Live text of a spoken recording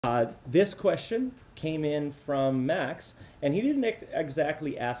This question came in from Max, and he didn't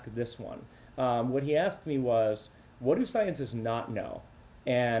exactly ask this one. What he asked me was, what do scientists not know?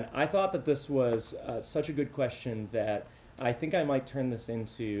 And I thought that this was such a good question that I think I might turn this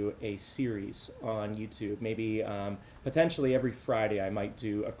into a series on YouTube. Maybe potentially every Friday I might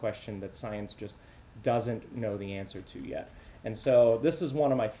do a question that science just doesn't know the answer to yet. And so this is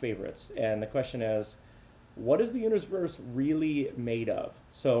one of my favorites. And the question is, what is the universe really made of?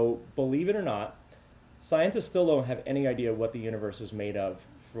 So believe it or not, scientists still don't have any idea what the universe is made of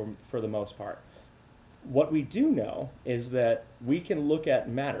for the most part. What we do know is that we can look at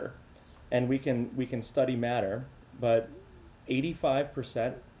matter and we can study matter, but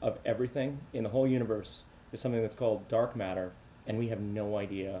 85% of everything in the whole universe is something that's called dark matter, and we have no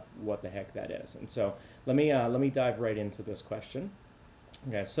idea what the heck that is. And so let me dive right into this question.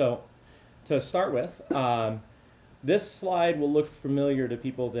 Okay, so to start with, this slide will look familiar to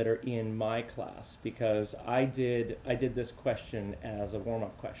people that are in my class because I did this question as a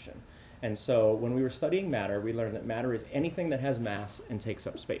warm-up question. And so when we were studying matter, we learned that matter is anything that has mass and takes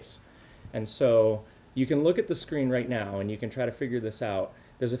up space. And so you can look at the screen right now and you can try to figure this out.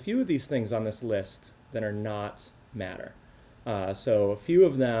 There's a few of these things on this list that are not matter. So a few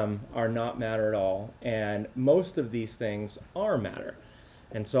of them are not matter at all, and most of these things are matter.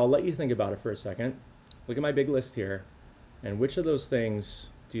 And so I'll let you think about it for a second. Look at my big list here, and which of those things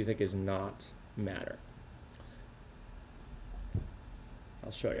do you think is not matter?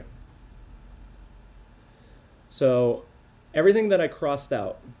 I'll show you. So everything that I crossed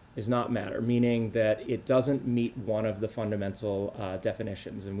out is not matter, meaning that it doesn't meet one of the fundamental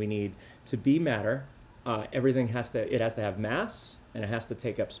definitions. And we need to be matter, everything has to have mass and it has to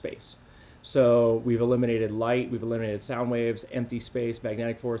take up space. So we've eliminated light, we've eliminated sound waves, empty space,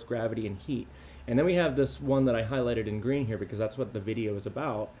 magnetic force, gravity, and heat. And then we have this one that I highlighted in green here because that's what the video is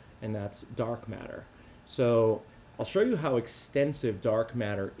about, and that's dark matter. So I'll show you how extensive dark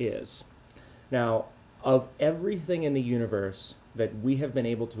matter is. Now, of everything in the universe that we have been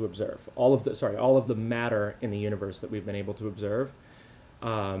able to observe, all of the matter in the universe that we've been able to observe,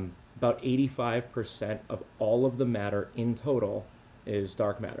 about 85% of all of the matter in total is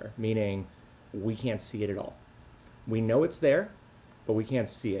dark matter, meaning we can't see it at all. We know it's there, but we can't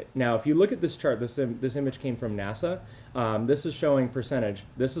see it. Now, if you look at this chart, this image came from NASA. This is showing percentage.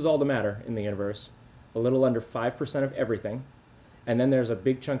 This is all the matter in the universe, a little under 5% of everything. And then there's a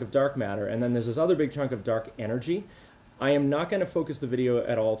big chunk of dark matter, and then there's this other big chunk of dark energy. I am not going to focus the video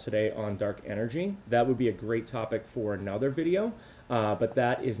at all today on dark energy. That would be a great topic for another video, but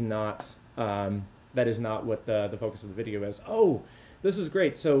that is not what the focus of the video is. Oh, this is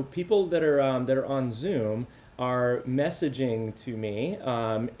great. So people that are on Zoom are messaging to me,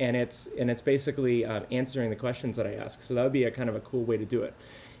 and it's basically answering the questions that I ask. So that would be a kind of a cool way to do it.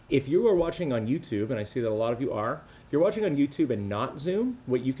 If you are watching on YouTube, and I see that a lot of you are, if you're watching on YouTube and not Zoom,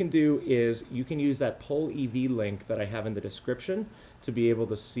 what you can do is you can use that Poll EV link that I have in the description to be able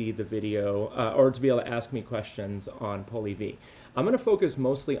to see the video, or to be able to ask me questions on Poll EV. I'm going to focus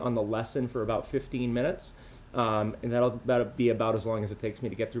mostly on the lesson for about 15 minutes, and that'll be about as long as it takes me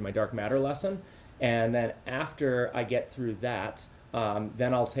to get through my dark matter lesson. And then after I get through that,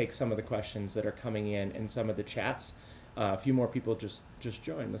 then I'll take some of the questions that are coming in some of the chats. A few more people just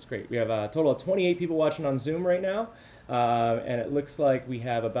joined. That's great. We have a total of 28 people watching on Zoom right now, and it looks like we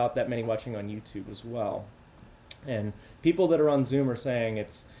have about that many watching on YouTube as well. And people that are on Zoom are saying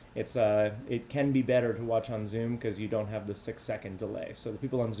it can be better to watch on Zoom because you don't have the 6-second delay. So the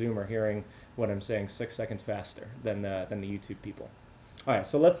people on Zoom are hearing what I'm saying 6 seconds faster than the YouTube people. All right,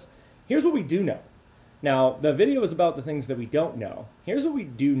 so here's what we do know. Now, the video is about the things that we don't know. Here's what we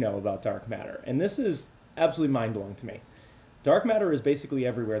do know about dark matter, and this is absolutely mind-blowing to me. Dark matter is basically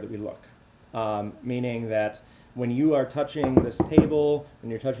everywhere that we look, meaning that when you are touching this table, when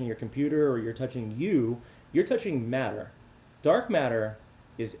you're touching your computer, or you're touching you're touching matter. Dark matter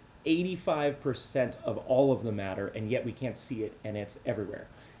is 85% of all of the matter, and yet we can't see it, and it's everywhere.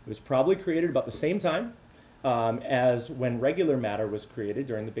 It was probably created about the same time as when regular matter was created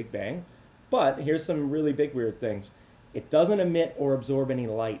during the Big Bang. But here's some really big weird things. It doesn't emit or absorb any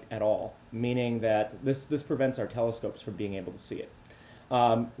light at all, meaning that this prevents our telescopes from being able to see it.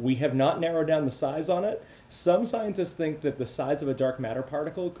 We have not narrowed down the size on it. Some scientists think that the size of a dark matter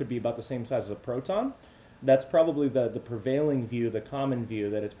particle could be about the same size as a proton. That's probably the prevailing view, the common view,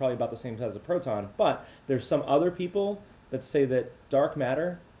 that it's probably about the same size as a proton. But there's some other people that say that dark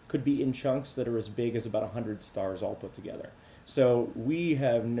matter could be in chunks that are as big as about 100 stars all put together. So we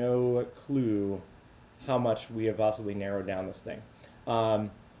have no clue how much we have possibly narrowed down this thing.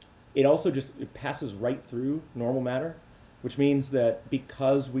 It also it passes right through normal matter. which means that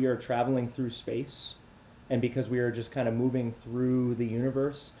because we are traveling through space and because we are just kind of moving through the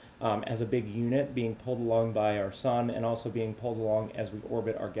universe as a big unit, being pulled along by our sun and also being pulled along as we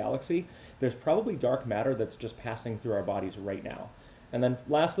orbit our galaxy, there's probably dark matter that's just passing through our bodies right now. And then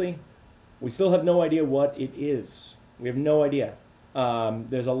lastly, we still have no idea what it is. We have no idea.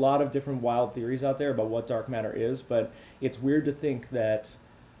 There's a lot of different wild theories out there about what dark matter is, but it's weird to think that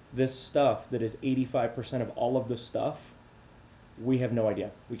this stuff that is 85% of all of the stuff, we have no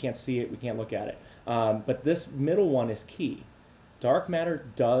idea. We can't see it, we can't look at it. But this middle one is key. Dark matter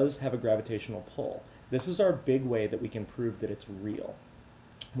does have a gravitational pull. This is our big way that we can prove that it's real,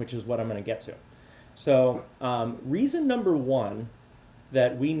 which is what I'm going to get to. So reason number one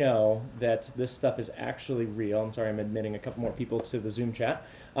that we know that this stuff is actually real, I'm sorry, I'm admitting a couple more people to the Zoom chat.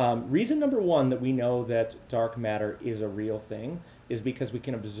 Reason number one that we know that dark matter is a real thing is because we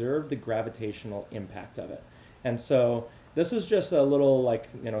can observe the gravitational impact of it. And so this is just a little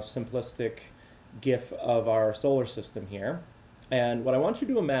simplistic GIF of our solar system here. And what I want you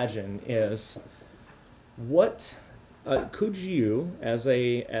to imagine is what could you, as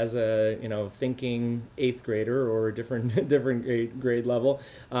a thinking eighth grader or a different grade level,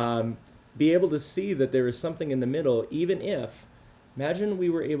 be able to see that there is something in the middle, even if, imagine we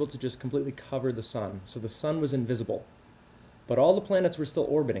were able to just completely cover the sun, so the sun was invisible, but all the planets were still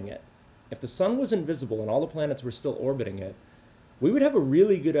orbiting it. If the sun was invisible and all the planets were still orbiting it, we would have a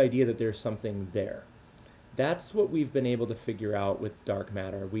really good idea that there's something there. That's what we've been able to figure out with dark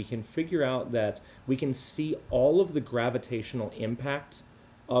matter. We can figure out that we can see all of the gravitational impact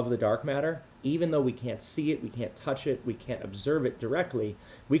of the dark matter, even though we can't see it, we can't touch it, we can't observe it directly.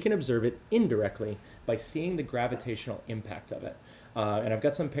 We can observe it indirectly by seeing the gravitational impact of it. And I've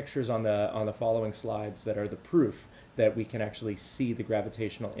got some pictures on the following slides that are the proof that we can actually see the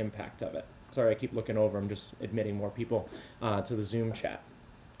gravitational impact of it. Sorry, I keep looking over. I'm just admitting more people to the Zoom chat.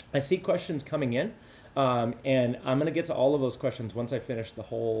 I see questions coming in. And I'm going to get to all of those questions once I finish the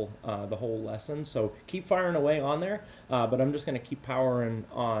whole lesson. So keep firing away on there, but I'm just going to keep powering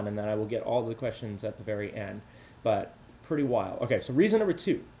on, and then I will get all the questions at the very end. But pretty wild. Okay, so reason number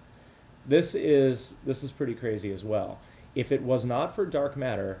two. This is pretty crazy as well. If it was not for dark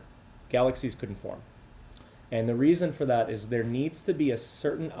matter, galaxies couldn't form. And the reason for that is there needs to be a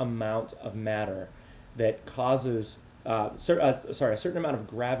certain amount of matter that causes a certain amount of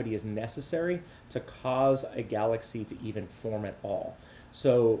gravity is necessary to cause a galaxy to even form at all.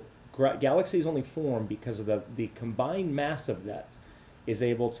 So galaxies only form because of the combined mass of that is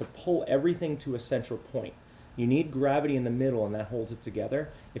able to pull everything to a central point. You need gravity in the middle, and that holds it together.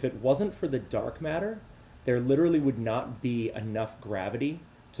 If it wasn't for the dark matter, there literally would not be enough gravity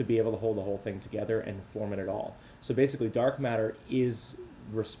to be able to hold the whole thing together and form it at all. So basically, dark matter is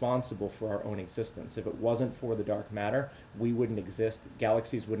responsible for our own existence. If it wasn't for the dark matter, we wouldn't exist,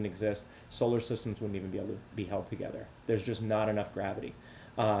 galaxies wouldn't exist, solar systems wouldn't even be able to be held together. There's just not enough gravity.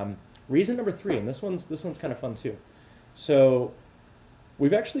 Reason number three, and this one's kind of fun too. So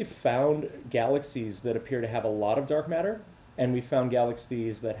we've actually found galaxies that appear to have a lot of dark matter, and we found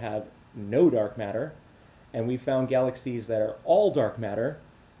galaxies that have no dark matter, and we found galaxies that are all dark matter,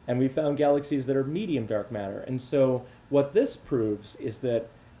 and we found galaxies that are medium dark matter. And so what this proves is that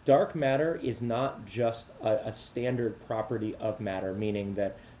dark matter is not just a standard property of matter, meaning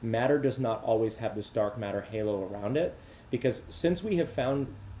that matter does not always have this dark matter halo around it, because since we have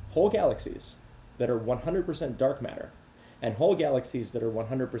found whole galaxies that are 100% dark matter and whole galaxies that are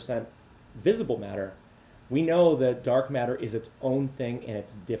 100% visible matter, we know that dark matter is its own thing and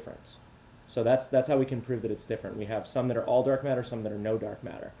it's different. So that's how we can prove that it's different. We have some that are all dark matter, some that are no dark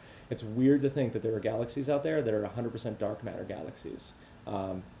matter. It's weird to think that there are galaxies out there that are 100% dark matter galaxies.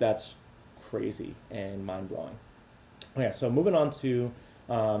 That's crazy and mind-blowing. Okay, so moving on to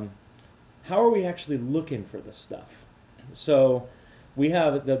how are we actually looking for this stuff? So we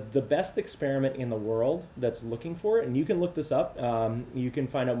have the best experiment in the world that's looking for it, and you can look this up. You can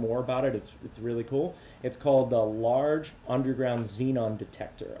find out more about it. It's really cool. It's called the Large Underground Xenon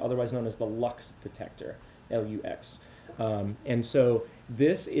Detector, otherwise known as the LUX detector, L-U-X. And so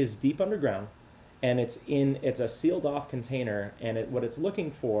this is deep underground, and it's a sealed off container, and what it's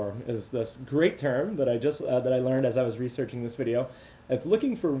looking for is this great term that I learned as I was researching this video. It's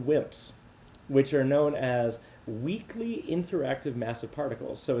looking for WIMPs, which are known as weakly interactive massive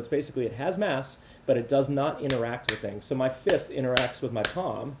particles. So it's basically, it has mass, but it does not interact with things. So my fist interacts with my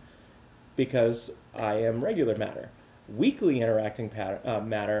palm because I am regular matter. Weakly interacting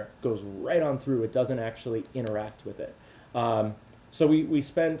matter goes right on through. It doesn't actually interact with it. So we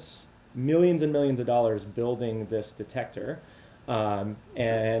spent millions and millions of dollars building this detector,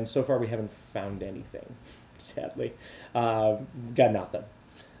 and so far we haven't found anything. sadly. Got nothing.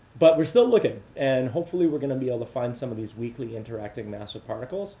 But we're still looking, and hopefully we're going to be able to find some of these weakly interacting massive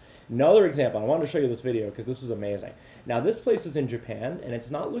particles. Another example, I wanted to show you this video because this was amazing. Now this place is in Japan, and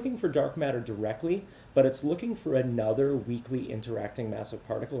it's not looking for dark matter directly, but it's looking for another weakly interacting massive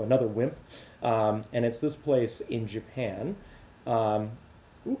particle, another WIMP, and it's this place in Japan. I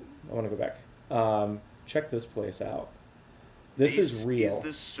want to go back. Check this place out. This is real.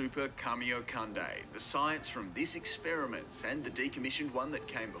 This is the Super Kamiokande. The science from this experiment and the decommissioned one that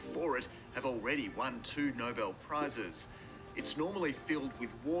came before it have already won 2 Nobel Prizes. It's normally filled with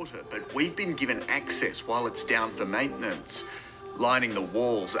water, but we've been given access while it's down for maintenance. Lining the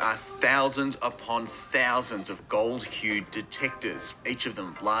walls are thousands upon thousands of gold-hued detectors, each of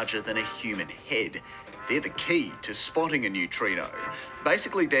them larger than a human head. They're the key to spotting a neutrino.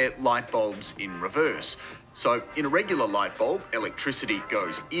 Basically, they're light bulbs in reverse. So in a regular light bulb, electricity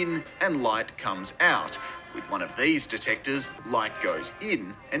goes in and light comes out. With one of these detectors, light goes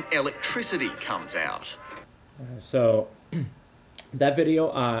in and electricity comes out. So that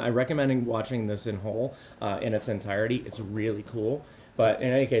video, I recommend watching this in whole, in its entirety. It's really cool. But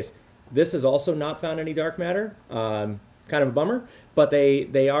in any case, this has also not found any dark matter. Kind of a bummer, but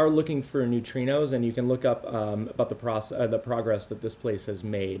they are looking for neutrinos, and you can look up about the progress that this place has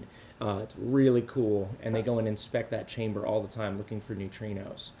made. It's really cool, and they go and inspect that chamber all the time looking for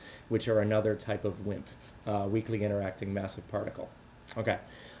neutrinos, which are another type of WIMP, weakly interacting massive particle. Okay,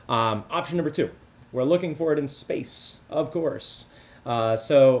 option number 2. We're looking for it in space, of course.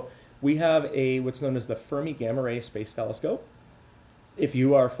 So we have what's known as the Fermi Gamma Ray Space Telescope. If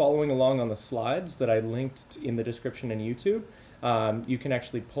you are following along on the slides that I linked in the description in YouTube, you can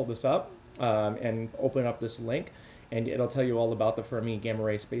actually pull this up and open up this link, and it'll tell you all about the Fermi Gamma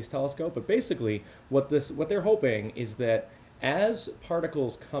Ray Space Telescope. But basically, what they're hoping is that as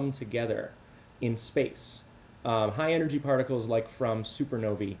particles come together in space, high energy particles like from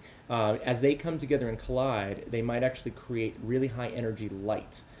supernovae, as they come together and collide, they might actually create really high energy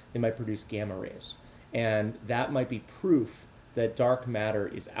light. They might produce gamma rays, and that might be proof that dark matter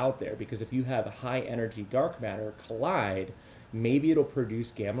is out there, because if you have high energy dark matter collide, maybe it'll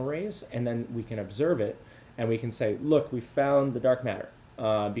produce gamma rays, and then we can observe it and we can say, look, we found the dark matter,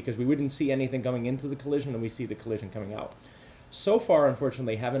 because we wouldn't see anything going into the collision and we see the collision coming out. So far,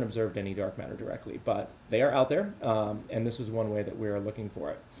 unfortunately, haven't observed any dark matter directly, but they are out there, and this is one way that we're looking for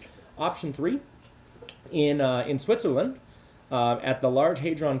it. Option 3, in Switzerland, at the Large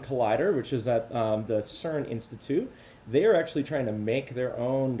Hadron Collider, which is at the CERN Institute, they are actually trying to make their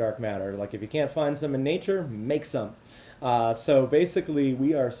own dark matter. Like, if you can't find some in nature, make some. So basically,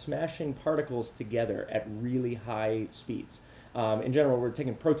 we are smashing particles together at really high speeds. In general, we're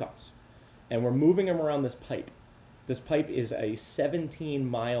taking protons, and we're moving them around this pipe. This pipe is a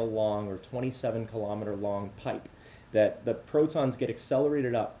 17-mile long or 27-kilometer long pipe that the protons get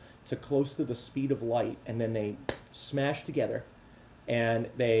accelerated up to close to the speed of light, and then they smash together, and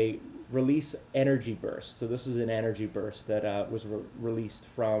they release energy bursts. So this is an energy burst that was released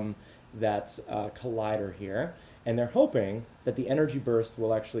from that collider here, and they're hoping that the energy burst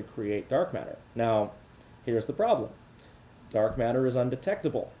will actually create dark matter. Now, here's the problem. Dark matter is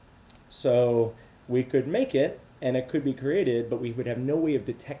undetectable. So we could make it, and it could be created, but we would have no way of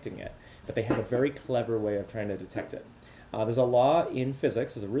detecting it. But they have a very clever way of trying to detect it. There's a law in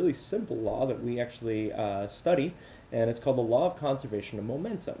physics, it's a really simple law that we actually study, and it's called the law of conservation of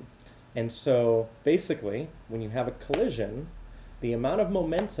momentum. And so basically, when you have a collision, the amount of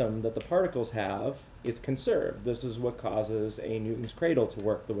momentum that the particles have is conserved. This is what causes a Newton's cradle to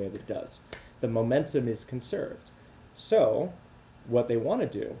work the way that it does. The momentum is conserved. So what they want to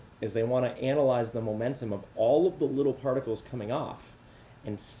do is they want to analyze the momentum of all of the little particles coming off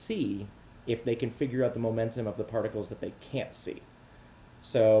and see if they can figure out the momentum of the particles that they can't see.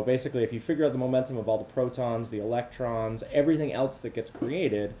 So basically, if you figure out the momentum of all the protons, the electrons, everything else that gets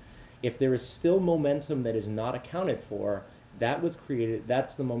created, if there is still momentum that is not accounted for, that was created,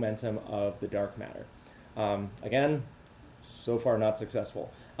 that's the momentum of the dark matter. Again, so far not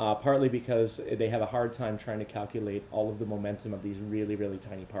successful, partly because they have a hard time trying to calculate all of the momentum of these really, really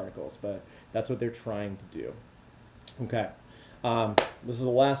tiny particles, but that's what they're trying to do. Okay, this is the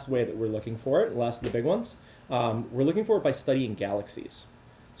last way that we're looking for it, the last of the big ones. We're looking for it by studying galaxies.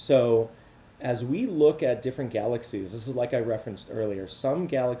 So as we look at different galaxies, this is like I referenced earlier, some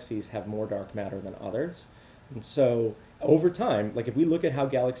galaxies have more dark matter than others. And so over time, like if we look at how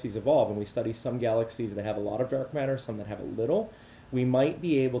galaxies evolve and we study some galaxies that have a lot of dark matter, some that have a little, we might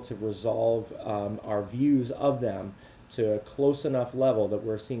be able to resolve our views of them to a close enough level that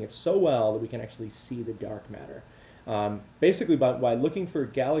we're seeing it so well that we can actually see the dark matter. Basically, by looking for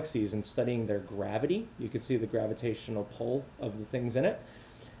galaxies and studying their gravity, you can see the gravitational pull of the things in it.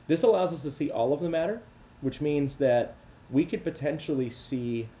 This allows us to see all of the matter, which means that we could potentially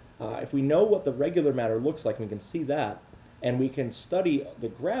see, if we know what the regular matter looks like, we can see that, and we can study the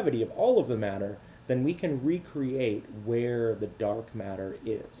gravity of all of the matter, then we can recreate where the dark matter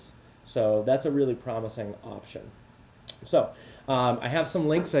is. So that's a really promising option. So I have some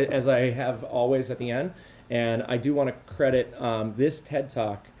links, as I have always at the end, and I do want to credit this TED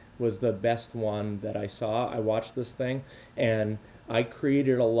Talk was the best one that I saw. I watched this thing, and I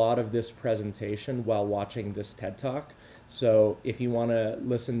created a lot of this presentation while watching this TED Talk. So if you want to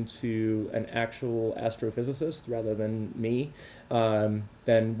listen to an actual astrophysicist rather than me,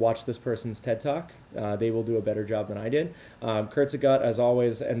 then watch this person's TED Talk. They will do a better job than I did. Kurtzagut, as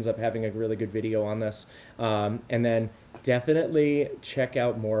always, ends up having a really good video on this. And then definitely check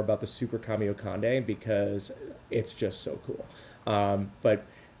out more about the Super Kamiokande because it's just so cool. But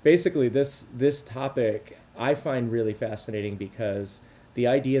basically, this topic I find really fascinating because the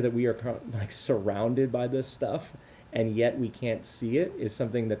idea that we are like surrounded by this stuff and yet we can't see it is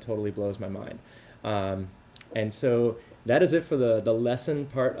something that totally blows my mind. And so that is it for the lesson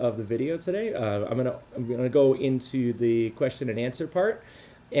part of the video today. I'm gonna go into the question and answer part.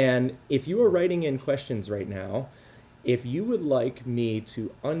 And if you are writing in questions right now, if you would like me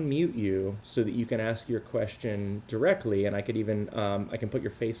to unmute you so that you can ask your question directly, and I could even I can put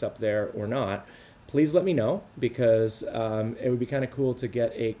your face up there or not, please let me know, because it would be kind of cool to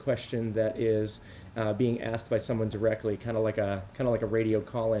get a question that is being asked by someone directly, kind of like a radio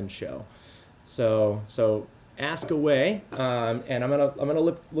call-in show. So ask away, and I'm gonna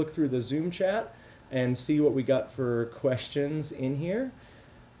look through the Zoom chat and see what we got for questions in here.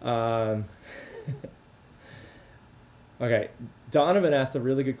 Okay, Donovan asked a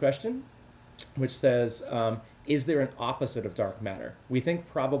really good question, which says, is there an opposite of dark matter? We think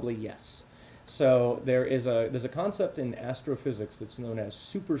probably yes. So there's a concept in astrophysics that's known as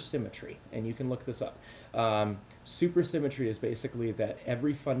supersymmetry, and you can look this up. Supersymmetry is basically that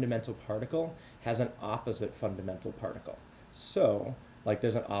every fundamental particle has an opposite fundamental particle. So, like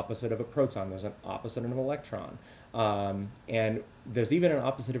there's an opposite of a proton, there's an opposite of an electron, and there's even an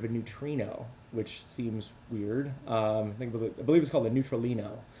opposite of a neutrino, which seems weird. I believe it's called a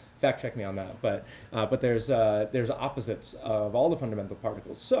neutralino. Fact check me on that. But there's opposites of all the fundamental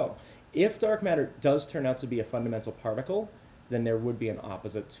particles. So if dark matter does turn out to be a fundamental particle, then there would be an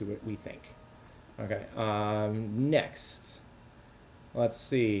opposite to it, we think. Okay, next, let's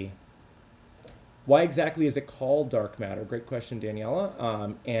see. Why exactly is it called dark matter? Great question,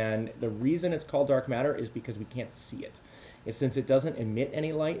 Daniela. And the reason it's called dark matter is because we can't see it. Since it doesn't emit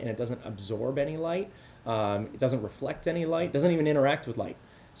any light and it doesn't absorb any light, it doesn't reflect any light, doesn't even interact with light.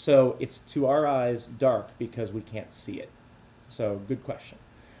 So it's, to our eyes, dark because we can't see it. So good question.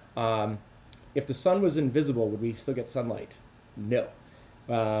 If the sun was invisible, would we still get sunlight? No.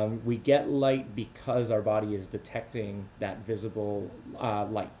 We get light because our body is detecting that visible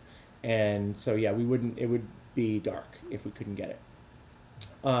light. And so, yeah, it would be dark if we couldn't get it.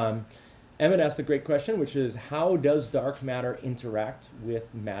 Emmett asked a great question, which is, how does dark matter interact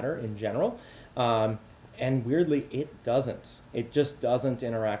with matter in general? And weirdly, it doesn't. It just doesn't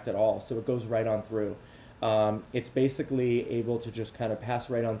interact at all. So it goes right on through. It's basically able to just kind of pass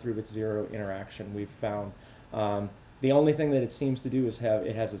right on through with zero interaction, we've found. The only thing that it seems to do is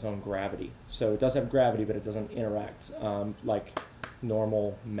it has its own gravity. So it does have gravity, but it doesn't interact like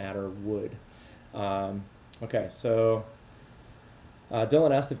normal matter would. Okay, so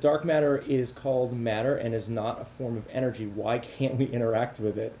Dillon asked, if dark matter is called matter and is not a form of energy, why can't we interact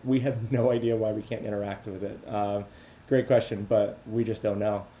with it? We have no idea why we can't interact with it. Great question, but we just don't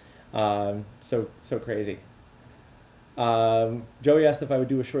know. So crazy. Joey asked if I would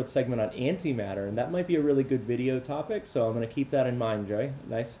do a short segment on antimatter, and that might be a really good video topic, so I'm going to keep that in mind, Joey.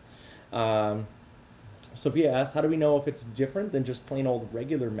 Nice. Sophia asked, how do we know if it's different than just plain old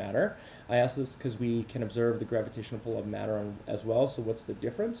regular matter? I asked this because we can observe the gravitational pull of matter as well, so what's the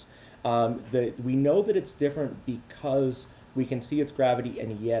difference? We know that it's different because we can see its gravity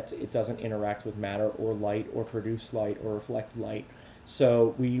and yet it doesn't interact with matter or light or produce light or reflect light.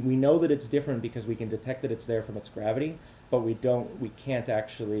 So we know that it's different because we can detect that it's there from its gravity, but we can't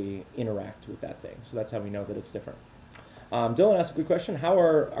actually interact with that thing. So that's how we know that it's different. Dillon asked a good question. How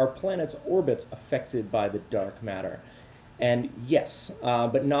are our planet's orbits affected by the dark matter? And yes,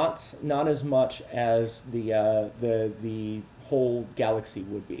 but not as much as the whole galaxy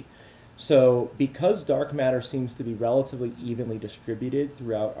would be. So because dark matter seems to be relatively evenly distributed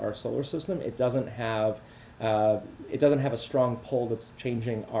throughout our solar system, it doesn't have a strong pull that's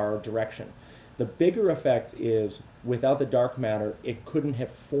changing our direction. The bigger effect is without the dark matter, it couldn't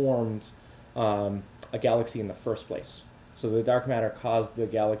have formed a galaxy in the first place. So the dark matter caused the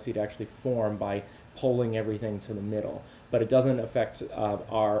galaxy to actually form by pulling everything to the middle. But it doesn't affect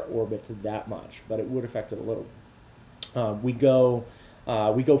our orbit that much, but it would affect it a little. We go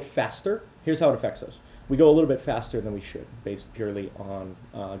faster. Here's how it affects us. We go a little bit faster than we should, based purely on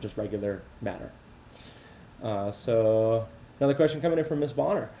just regular matter. So another question coming in from Miss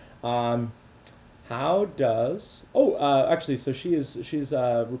Bonner. How does actually, so she's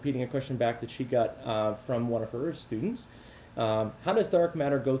repeating a question back that she got from one of her students. How does dark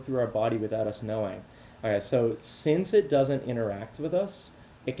matter go through our body without us knowing? All right, so since it doesn't interact with us,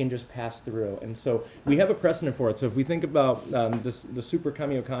 it can just pass through. And so we have a precedent for it. So if we think about the super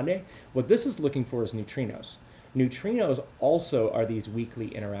Kamiokande, what this is looking for is neutrinos. Neutrinos also are these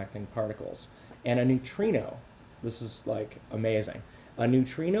weakly interacting particles. And a neutrino, this is like amazing, a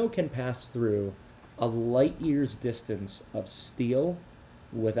neutrino can pass through a light year's distance of steel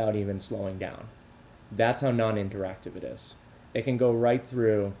without even slowing down. That's how non-interactive it is. It can go right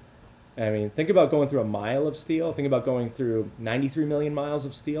through, I mean, think about going through a mile of steel. Think about going through 93 million miles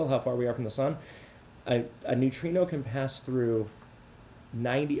of steel, how far we are from the sun. A neutrino can pass through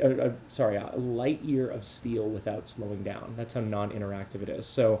a light year of steel without slowing down. That's how non-interactive it is.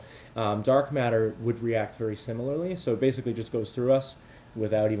 So dark matter would react very similarly. So it basically just goes through us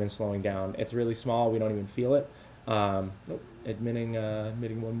without even slowing down. It's really small. We don't even feel it. Admitting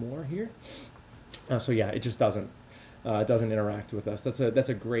one more here. So yeah, it just doesn't interact with us. That's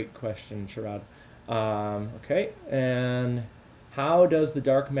a great question, Sharad. Okay, and how does the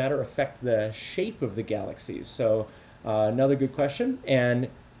dark matter affect the shape of the galaxies? So another good question, and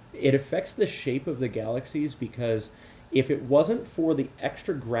it affects the shape of the galaxies because if it wasn't for the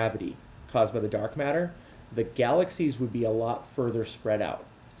extra gravity caused by the dark matter, the galaxies would be a lot further spread out.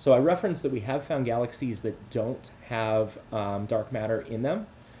 So I referenced that we have found galaxies that don't have dark matter in them.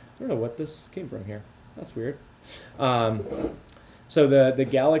 I don't know what this came from here. That's weird. So the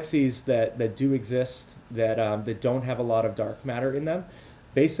galaxies that do exist that don't have a lot of dark matter in them,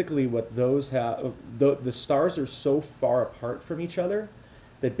 basically what those have, the stars are so far apart from each other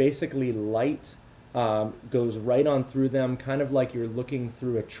that basically light goes right on through them, kind of like you're looking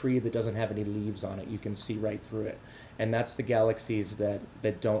through a tree that doesn't have any leaves on it. You can see right through it. And that's the galaxies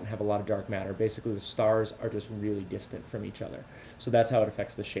that don't have a lot of dark matter. Basically, the stars are just really distant from each other. So that's how it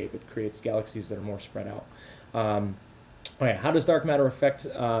affects the shape. It creates galaxies that are more spread out. Okay, how does dark matter affect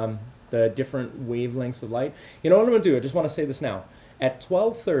the different wavelengths of light? You know what I'm going to do? I just want to say this now. At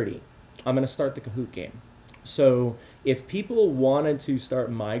 12:30, I'm going to start the Kahoot game. So if people wanted to start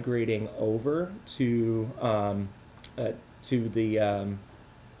migrating over to the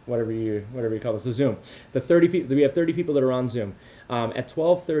whatever you call this, the Zoom, the 30 people, we have 30 people that are on Zoom. At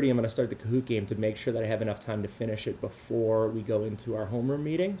 12:30, I'm going to start the Kahoot game to make sure that I have enough time to finish it before we go into our homeroom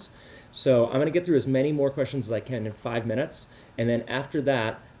meetings. So I'm going to get through as many more questions as I can in 5 minutes, and then after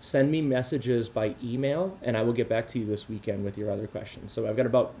that, send me messages by email, and I will get back to you this weekend with your other questions. So I've got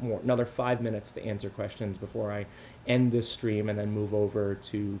about another 5 minutes to answer questions before I end this stream and then move over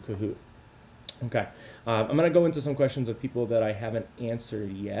to Kahoot. Okay, I'm going to go into some questions of people that I haven't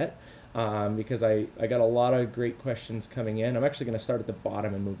answered yet because I got a lot of great questions coming in. I'm actually going to start at the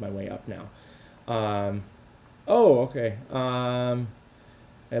bottom and move my way up now. Okay.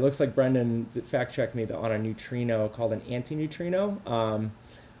 It looks like Brendan fact-checked me on a neutrino called an antineutrino.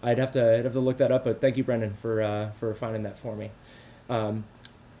 I'd have to look that up, but thank you, Brendan, for finding that for me.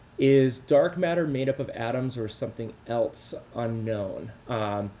 Is dark matter made up of atoms or something else unknown?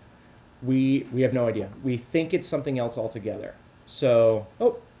 We have no idea. We think it's something else altogether. So,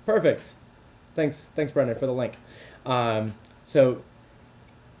 perfect. Thanks, Brendan, for the link. So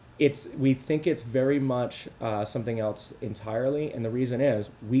we think it's very much something else entirely, and the reason is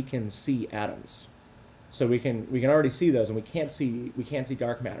we can see atoms. So we can already see those, and we can't see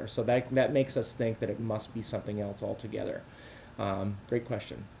dark matter. So that makes us think that it must be something else altogether. Great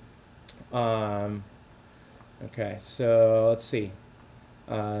question. Okay, so let's see.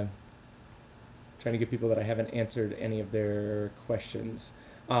 Trying to get people that I haven't answered any of their questions.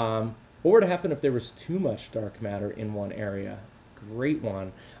 What would happen if there was too much dark matter in one area? Great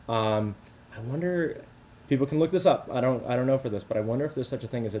one. I wonder. People can look this up. I don't know for this, but I wonder if there's such a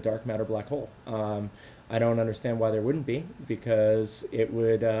thing as a dark matter black hole. I don't understand why there wouldn't be, because it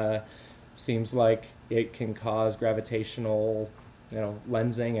would seems like it can cause gravitational,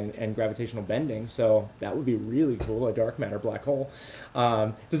 lensing and gravitational bending. So that would be really cool, a dark matter black hole.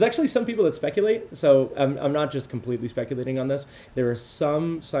 There's actually some people that speculate. So I'm not just completely speculating on this. There are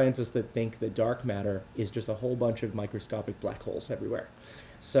some scientists that think that dark matter is just a whole bunch of microscopic black holes everywhere.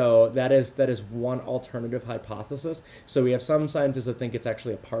 So that is one alternative hypothesis. So we have some scientists that think it's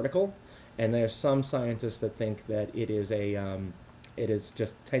actually a particle, and there's some scientists that think that it is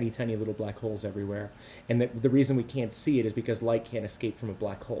just tiny, tiny little black holes everywhere. And the reason we can't see it is because light can't escape from a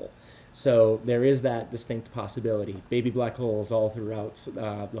black hole. So there is that distinct possibility. Baby black holes all throughout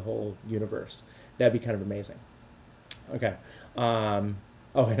the whole universe. That'd be kind of amazing. Okay.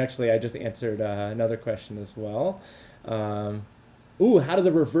 Oh, and actually, I just answered another question as well. How do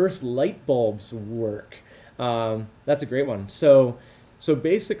the reverse light bulbs work? That's a great one. So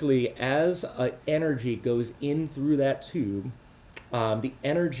basically, as energy goes in through that tube, the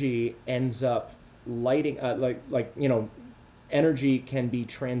energy ends up lighting, energy can be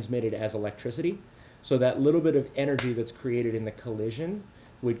transmitted as electricity. So that little bit of energy that's created in the collision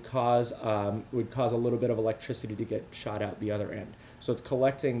would cause a little bit of electricity to get shot out the other end. So it's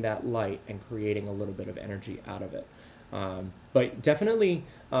collecting that light and creating a little bit of energy out of it. But definitely,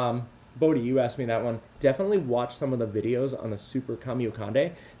 Bodhi, you asked me that one. Definitely watch some of the videos on the Super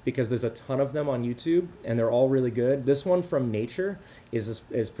Kamiokande, because there's a ton of them on YouTube and they're all really good. This one from Nature is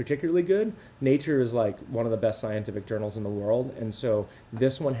particularly good. Nature is like one of the best scientific journals in the world, and so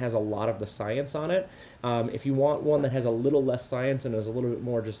this one has a lot of the science on it. If you want one that has a little less science and is a little bit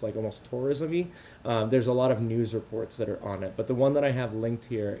more just like almost tourism-y, there's a lot of news reports that are on it. But the one that I have linked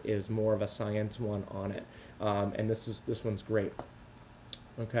here is more of a science one on it, and this one's great.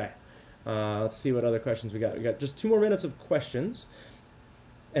 Okay. Let's see what other questions we got. We got just 2 more minutes of questions,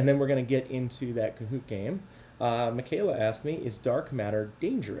 and then we're going to get into that Kahoot game. Michaela asked me, is dark matter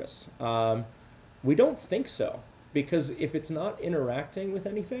dangerous? We don't think so, because if it's not interacting with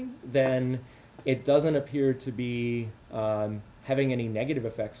anything, then it doesn't appear to be having any negative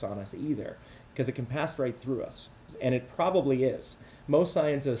effects on us either, because it can pass right through us, and it probably is. Most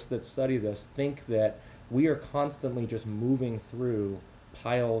scientists that study this think that we are constantly just moving through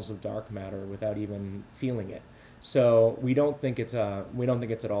piles of dark matter without even feeling it. So we don't think it's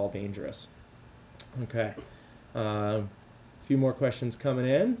at all dangerous. Okay, a few more questions coming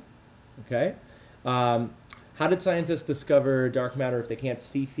in. Okay, how did scientists discover dark matter if they can't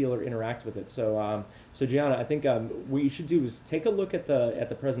see, feel, or interact with it? So Gianna, I think what you should do is take a look at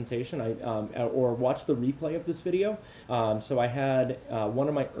the presentation, or watch the replay of this video. So I had one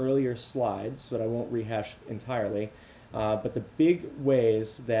of my earlier slides that I won't rehash entirely. But the big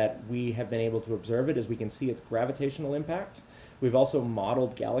ways that we have been able to observe it is we can see its gravitational impact. We've also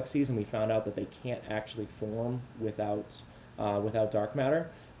modeled galaxies, and we found out that they can't actually form without dark matter,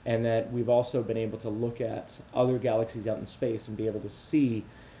 and that we've also been able to look at other galaxies out in space and be able to see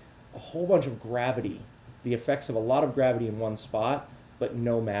a whole bunch of gravity, the effects of a lot of gravity in one spot, but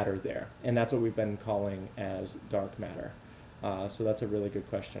no matter there. And that's what we've been calling as dark matter. So that's a really good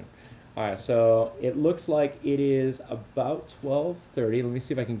question. All right, so it looks like it is about 12:30. Let me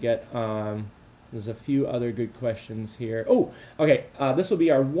see if I can get, there's a few other good questions here. Oh, okay, this will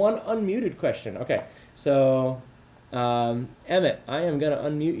be our one unmuted question. Okay, so Emmett, I am going to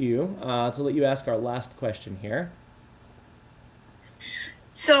unmute you to let you ask our last question here.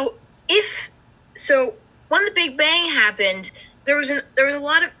 So when the Big Bang happened, there was a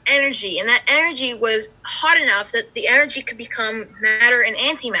lot of energy, and that energy was hot enough that the energy could become matter and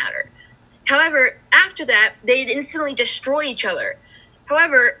antimatter. However, after that, they'd instantly destroy each other.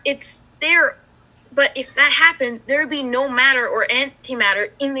 However, it's there, but if that happened, there would be no matter or antimatter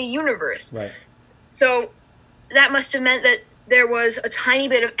in the universe. Right. So that must have meant that there was a tiny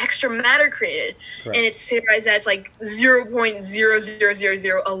bit of extra matter created. Correct. And it's theorized that it's like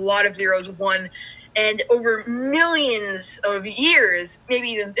 0.0000, a lot of zeros, 1, and over millions of years,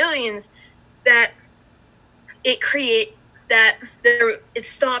 maybe even billions, that it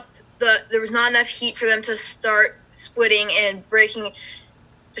stopped. There was not enough heat for them to start splitting and breaking,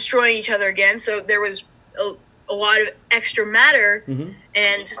 destroying each other again. So there was a lot of extra matter, Mm-hmm.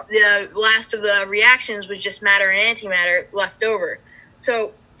 and the last of the reactions was just matter and antimatter left over.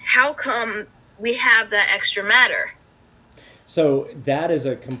 So how come we have that extra matter? So that is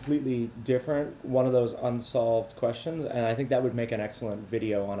a completely different one of those unsolved questions, and I think that would make an excellent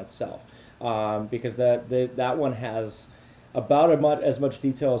video on itself, because that one has about as much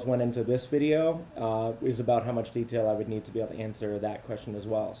detail as went into this video is about how much detail I would need to be able to answer that question as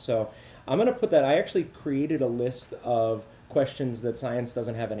well. So I'm going to put that. I actually created a list of questions that science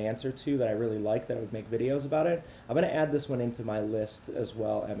doesn't have an answer to that I really like, that I would make videos about it. I'm going to add this one into my list as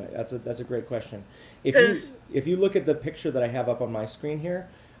well, Emmett. That's a great question. If you look at the picture that I have up on my screen here,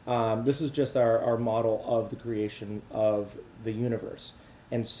 this is just our model of the creation of the universe.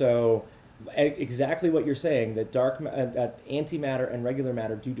 And so Exactly what you're saying, that antimatter and regular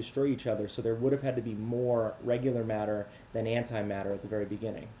matter do destroy each other, so there would have had to be more regular matter than antimatter at the very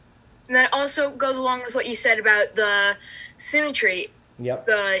beginning. And that also goes along with what you said about the symmetry, Yep.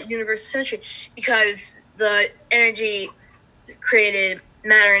 the universal symmetry, because the energy created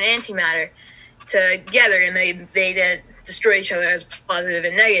matter and antimatter together, and they then destroy each other as positive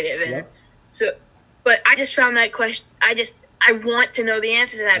and negative. And Yep. so, but I just found that question. I want to know the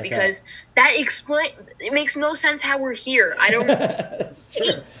answer to that, Okay. because it makes no sense how we're here. I don't. That's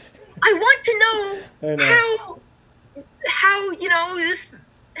true. I want to I know know. how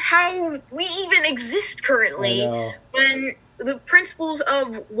how we even exist currently, I know. when the principles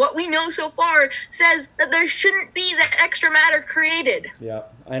of what we know so far says that there shouldn't be that extra matter created. Yeah,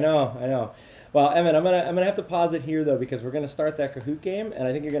 I know, I know. Well, Emmett, I'm gonna have to pause it here though, because we're gonna start that Kahoot game, and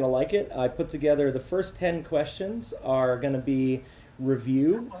I think you're gonna like it. I put together the first 10 questions are gonna be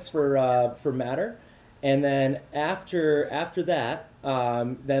review for matter, and then after that,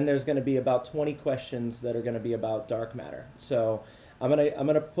 then there's gonna be about 20 questions that are gonna be about dark matter. So I'm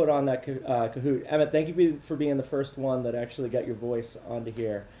gonna put on that Kahoot. Emmett, thank you for being the first one that actually got your voice onto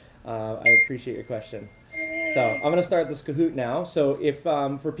here. I appreciate your question. So I'm going to start this Kahoot now. So if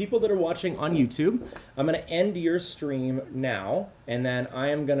for people that are watching on YouTube, I'm going to end your stream now, and then I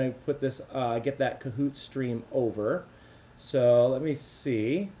am going to put this get that Kahoot stream over. So let me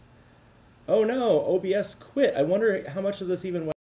see. Oh no, OBS quit. I wonder how much of this even went.